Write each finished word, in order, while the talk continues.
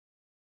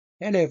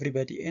Hello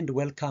everybody and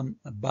welcome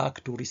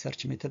back to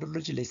Research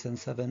Methodology Lesson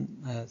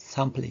 7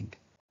 Sampling.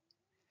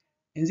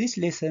 In this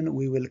lesson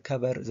we will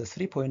cover the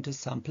 3 points: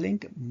 sampling,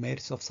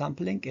 merits of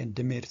sampling and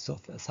demerits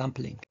of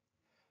sampling.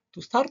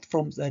 To start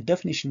from the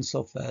definitions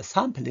of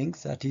sampling,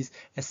 that is,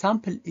 a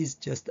sample is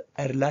just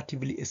a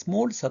relatively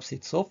small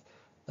subset of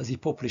the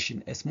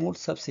population, a small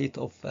subset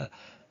of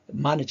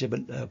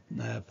manageable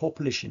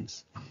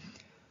populations.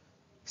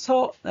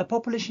 So a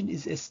population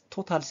is a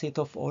total set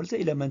of all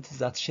the elements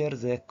that share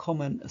the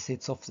common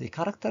sets of the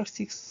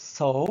characteristics.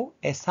 So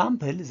a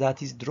sample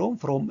that is drawn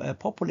from a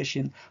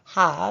population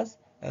has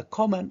a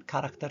common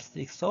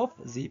characteristics of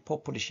the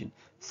population.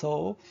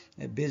 So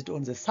based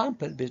on the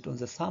sample,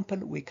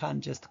 we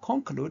can just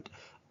conclude,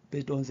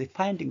 based on the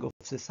finding of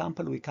the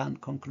sample, we can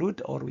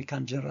conclude or we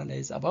can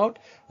generalize about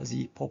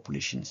the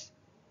populations.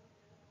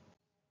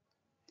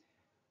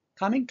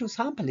 Coming to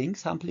sampling,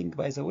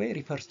 by the way,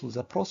 refers to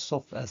the process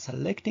of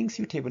selecting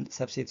suitable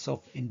subsets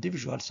of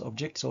individuals,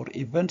 objects, or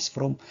events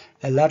from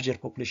a larger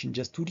population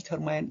just to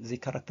determine the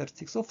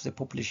characteristics of the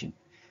population.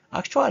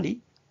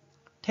 Actually,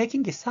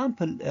 taking a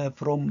sample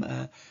from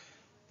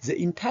the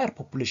entire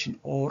population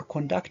or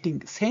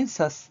conducting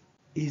census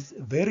is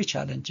very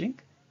challenging.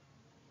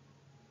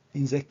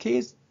 In the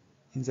case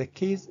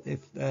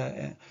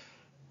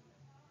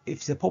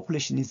if the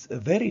population is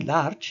very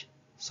large,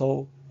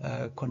 so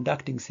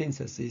conducting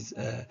census is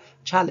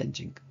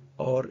challenging,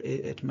 or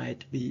it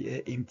might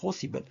be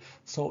impossible.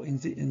 So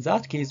in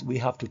that case, we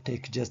have to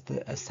take just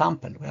a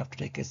sample. We have to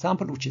take a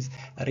sample which is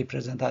a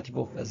representative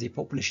of the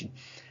population.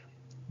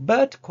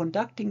 But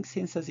conducting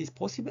census is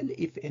possible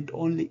if and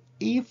only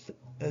if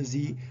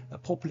the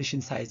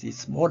population size is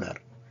smaller.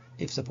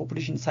 If the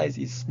population size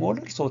is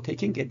smaller, so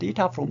taking a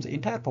data from the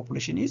entire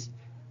population is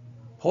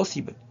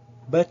possible.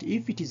 But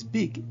if it is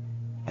big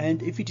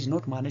and if it is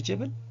not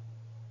manageable,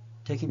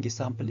 taking a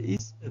sample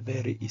is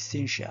very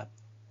essential.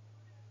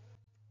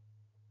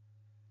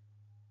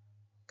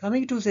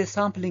 Coming to the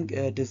sampling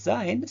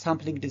design,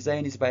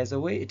 is, by the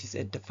way, it is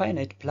a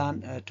definite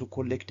plan to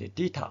collect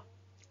data,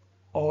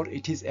 or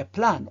it is a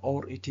plan,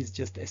 or it is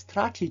just a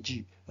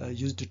strategy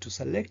used to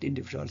select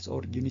individuals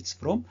or units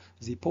from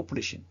the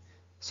population.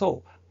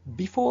 So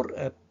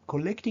before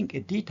collecting a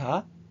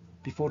data,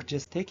 before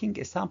just taking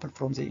a sample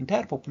from the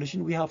entire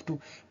population, we have to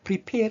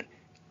prepare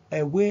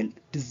a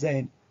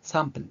well-designed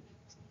sample,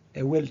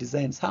 a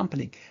well-designed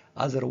sampling.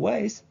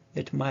 Otherwise,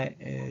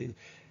 the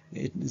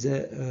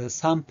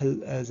sample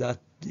that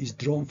is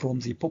drawn from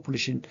the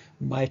population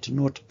might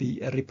not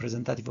be a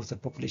representative of the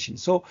population.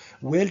 So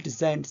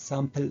well-designed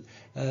sample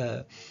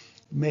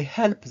may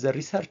help the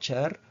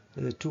researcher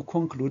to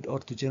conclude or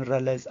to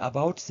generalize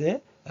about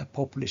the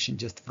population.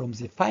 Just from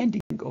the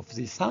finding of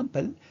the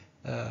sample,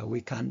 we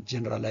can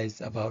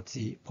generalize about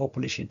the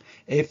population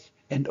if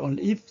and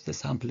only if the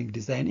sampling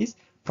design is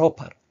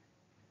proper.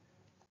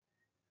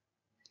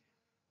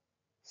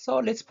 So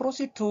let's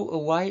proceed to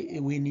why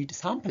we need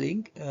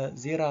sampling.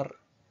 There are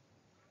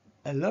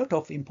a lot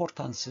of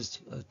importances.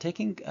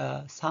 Taking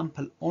a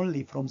sample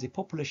only from the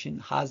population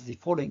has the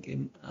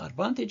following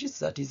advantages.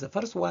 That is, the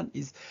first one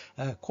is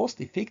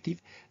cost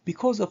effective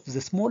because of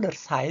the smaller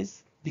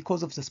size.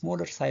 Because of the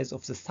smaller size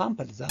of the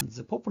sample than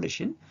the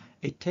population,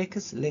 it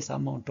takes less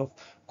amount of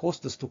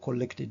costs to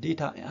collect the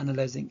data,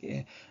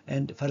 analyzing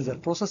and further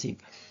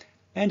processing.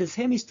 And the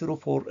same is true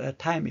for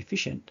time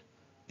efficient.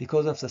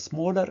 Because of the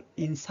smaller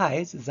in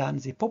size than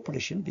the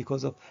population,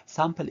 because of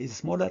sample is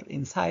smaller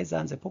in size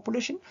than the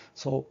population,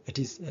 so it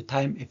is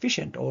time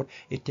efficient, or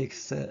it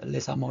takes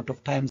less amount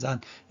of time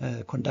than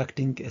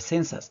conducting a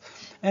census.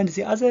 And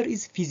the other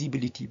is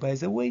feasibility. By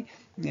the way,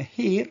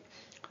 here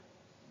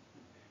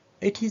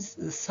it is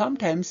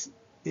sometimes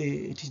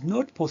it is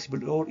not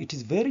possible, or it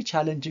is very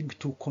challenging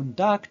to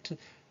conduct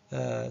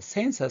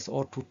census,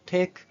 or to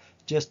take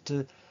just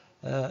to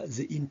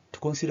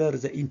consider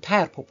the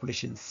entire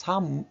population.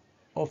 Some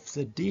of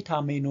the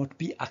data may not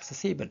be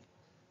accessible.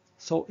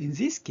 So in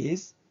this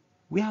case,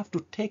 we have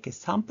to take a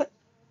sample.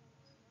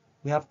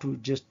 We have to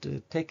just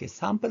take a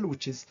sample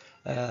which is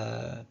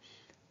the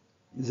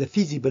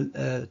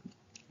feasible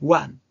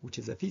one, which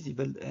is a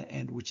feasible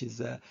and which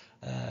is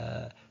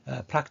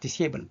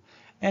practicable.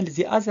 And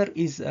the other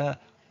is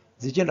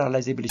the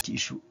generalizability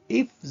issue.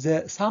 If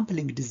the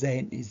sampling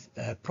design is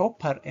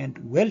proper and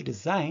well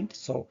designed,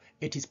 so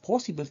it is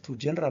possible to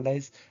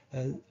generalize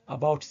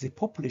about the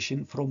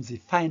population from the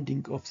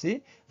finding of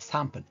the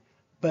sample.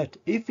 But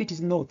if it is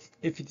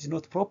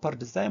not proper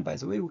design, by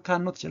the way, we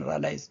cannot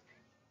generalize.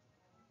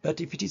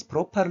 But if it is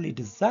properly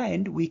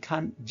designed, we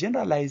can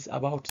generalize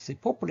about the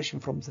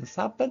population from the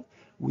sample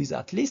with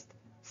at least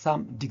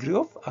some degree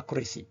of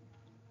accuracy.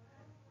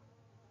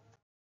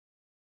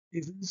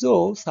 Even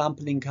though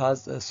sampling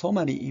has so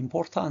many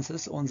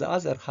importances, on the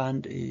other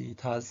hand, it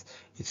has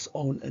its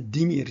own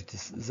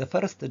demerits. The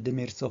first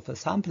demerit of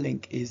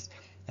sampling is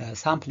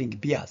sampling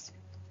bias.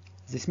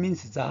 This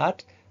means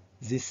that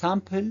the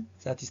sample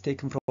that is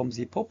taken from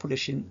the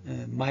population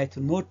might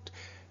not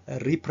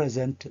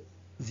represent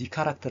the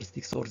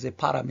characteristics or the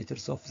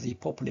parameters of the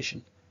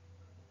population.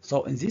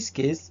 So in this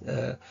case,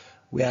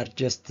 we are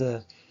just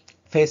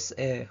face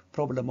a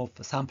problem of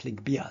sampling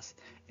bias.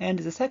 And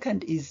the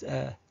second is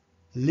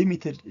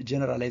limited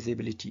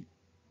generalizability,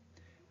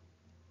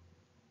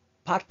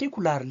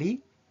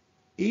 particularly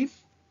if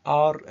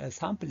our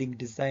sampling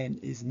design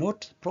is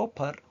not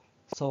proper.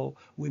 So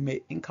we may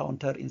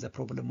encounter in the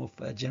problem of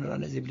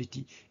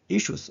generalizability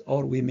issues,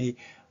 or we may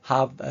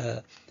have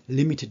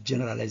limited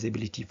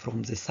generalizability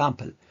from the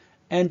sample.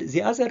 And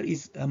the other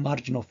is a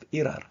margin of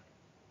error.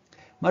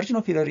 Margin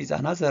of error is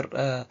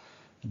another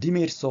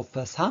demerits of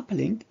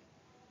sampling.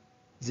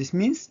 This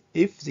means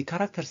if the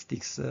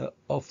characteristics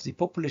of the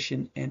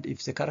population and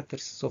if the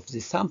characteristics of the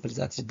sample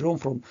that is drawn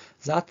from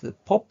that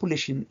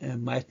population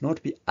might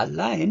not be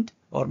aligned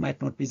or might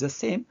not be the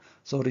same,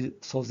 so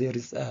there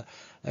is a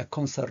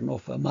concern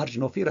of a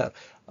margin of error.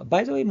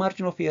 By the way,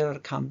 margin of error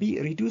can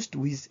be reduced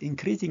with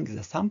increasing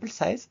the sample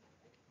size,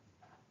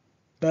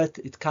 but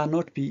it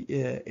cannot be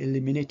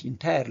eliminated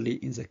entirely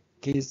in the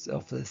case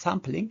of the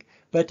sampling.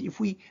 But if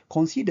we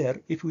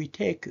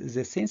take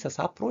the census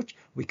approach,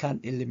 we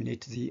can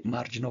eliminate the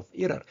margin of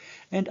error.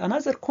 And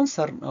another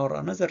concern or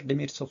another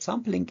demerits of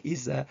sampling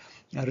is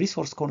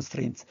resource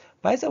constraints.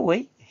 By the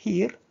way,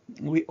 here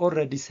we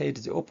already said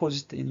the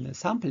opposite in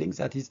sampling,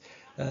 that is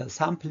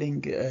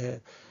sampling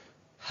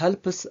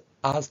helps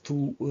us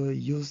to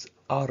use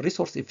our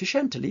resource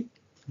efficiently,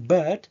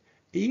 but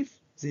if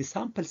the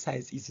sample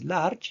size is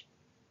large,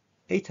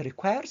 it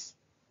requires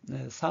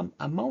some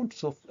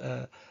amounts of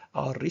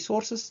our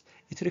resources.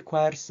 It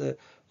requires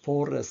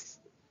for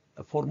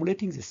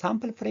formulating the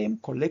sample frame,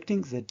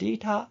 collecting the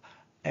data,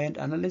 and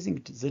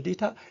analyzing the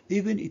data.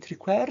 Even it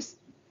requires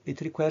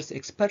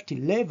expertise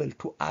level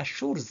to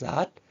assure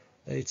that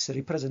it's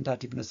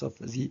representativeness of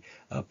the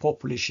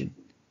population.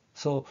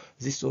 So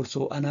this is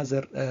also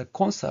another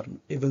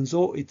concern, even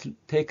though it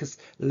takes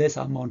less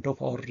amount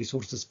of our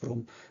resources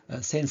from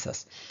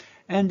census.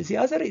 And the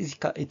other is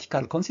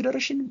ethical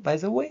consideration. By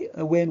the way,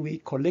 when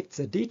we collect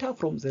the data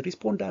from the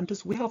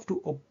respondents, we have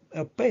to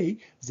obey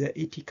the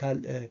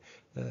ethical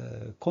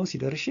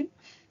consideration,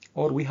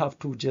 or we have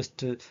to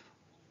just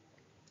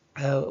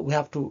we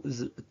have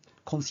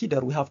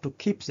to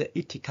keep the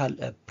ethical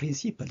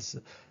principles,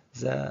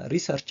 the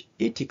research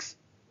ethics.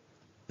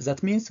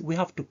 That means we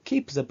have to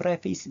keep the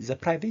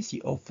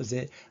privacy of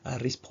the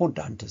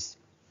respondents.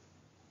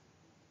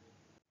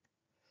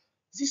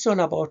 This is all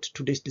about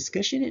today's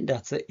discussion, and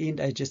at the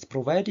end I just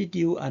provided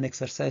you an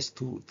exercise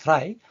to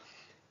try.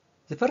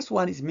 The first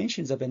one is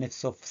mention the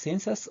benefits of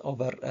census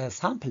over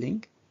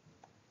sampling,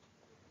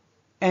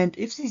 and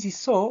if this is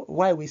so,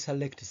 why we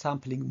select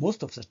sampling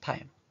most of the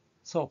time.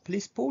 So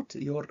please put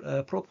your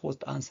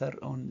proposed answer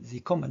on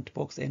the comment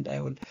box and I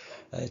will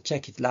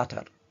check it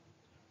later.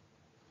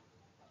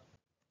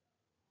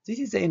 This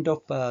is the end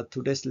of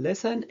today's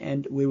lesson,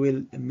 and we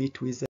will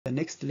meet with the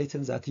next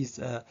lesson, that is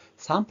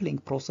sampling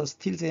process.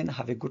 Till then,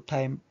 have a good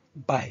time.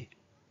 Bye.